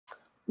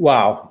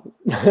Wow.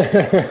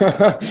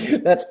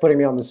 That's putting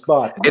me on the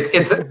spot.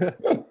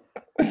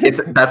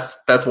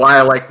 That's why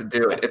I like to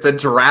do it. It's a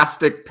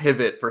drastic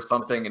pivot for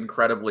something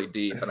incredibly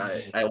deep, and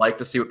I like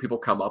to see what people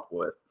come up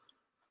with.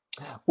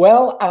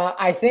 Well,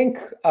 I think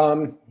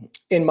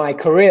in my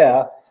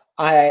career,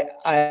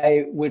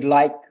 I would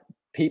like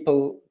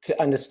people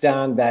to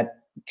understand that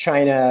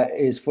China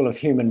is full of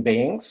human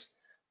beings,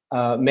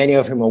 many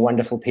of whom are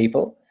wonderful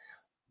people,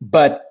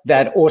 but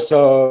that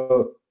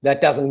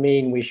doesn't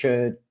mean we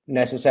should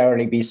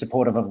necessarily be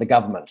supportive of the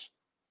government.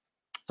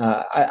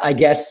 I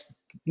guess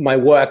my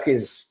work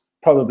is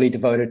probably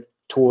devoted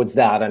towards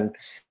that. And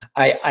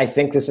I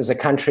think this is a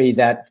country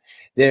that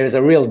there's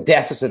a real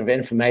deficit of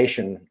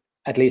information,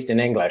 at least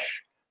in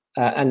English.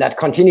 And that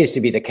continues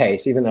to be the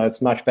case, even though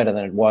it's much better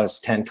than it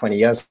was 10, 20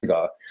 years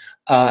ago.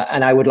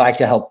 And I would like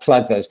to help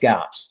plug those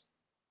gaps.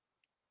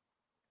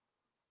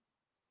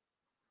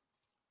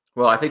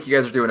 Well, I think you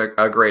guys are doing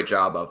a great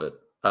job of it.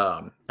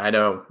 I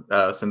know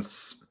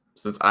since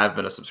I've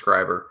been a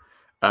subscriber,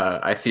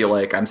 I feel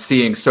like I'm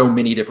seeing so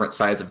many different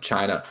sides of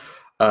China,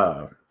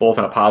 both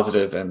in a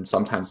positive and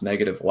sometimes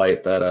negative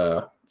light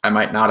that I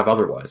might not have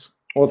otherwise.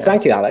 Well,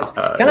 thank you, Alex.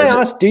 Can I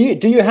ask, do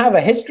you have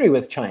a history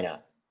with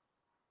China?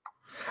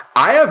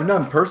 I have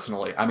none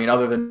personally. I mean,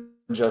 other than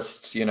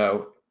just,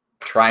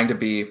 trying to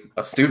be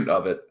a student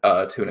of it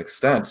to an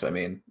extent. I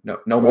mean,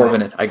 no more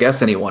than, I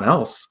guess, anyone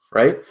else,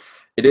 right?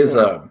 It is,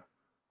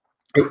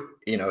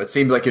 it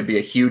seems like it'd be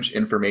a huge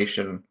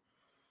information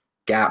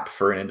gap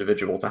for an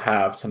individual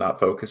to not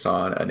focus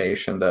on a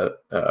nation that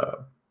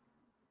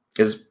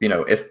is,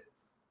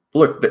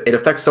 it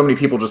affects so many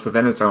people just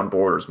within its own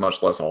borders,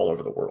 much less all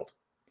over the world.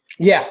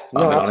 Yeah,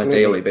 no, on a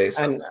daily basis.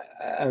 And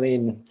I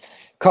mean,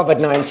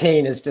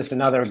 COVID-19 is just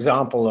another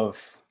example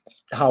of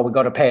how we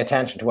got to pay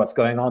attention to what's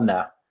going on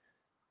there.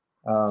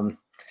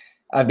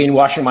 I've been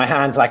washing my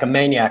hands like a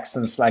maniac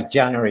since like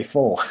January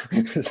 4.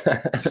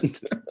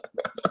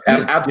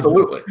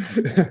 Absolutely.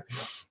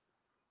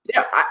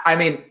 Yeah, I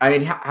mean,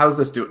 how's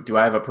this? Do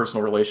I have a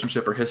personal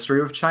relationship or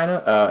history with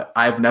China?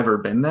 I've never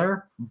been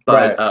there,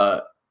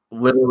 but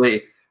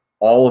literally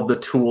all of the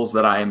tools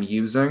that I am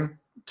using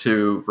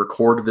to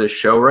record this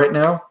show right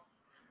now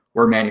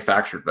were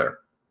manufactured there.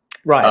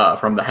 Right.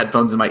 From the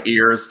headphones in my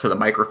ears to the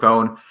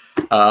microphone.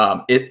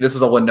 This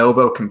is a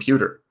Lenovo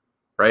computer,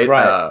 right?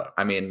 Right.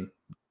 I mean,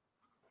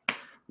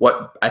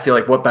 I feel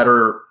like what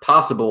better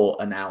possible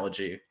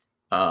analogy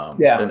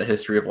than the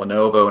history of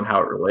Lenovo and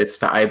how it relates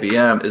to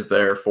IBM is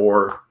there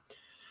for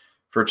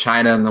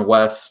China and the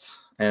West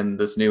and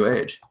this new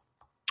age.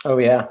 Oh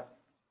yeah.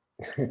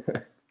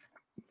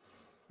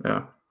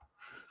 Yeah.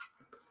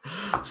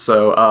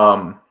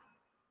 So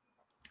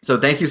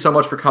thank you so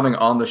much for coming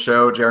on the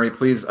show, Jeremy.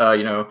 Please,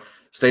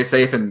 stay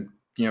safe and,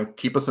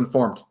 keep us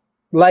informed.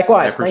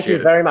 Likewise. Thank you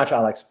very much,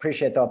 Alex.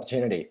 Appreciate the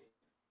opportunity.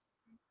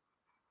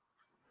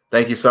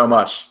 Thank you so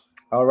much.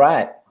 All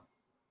right.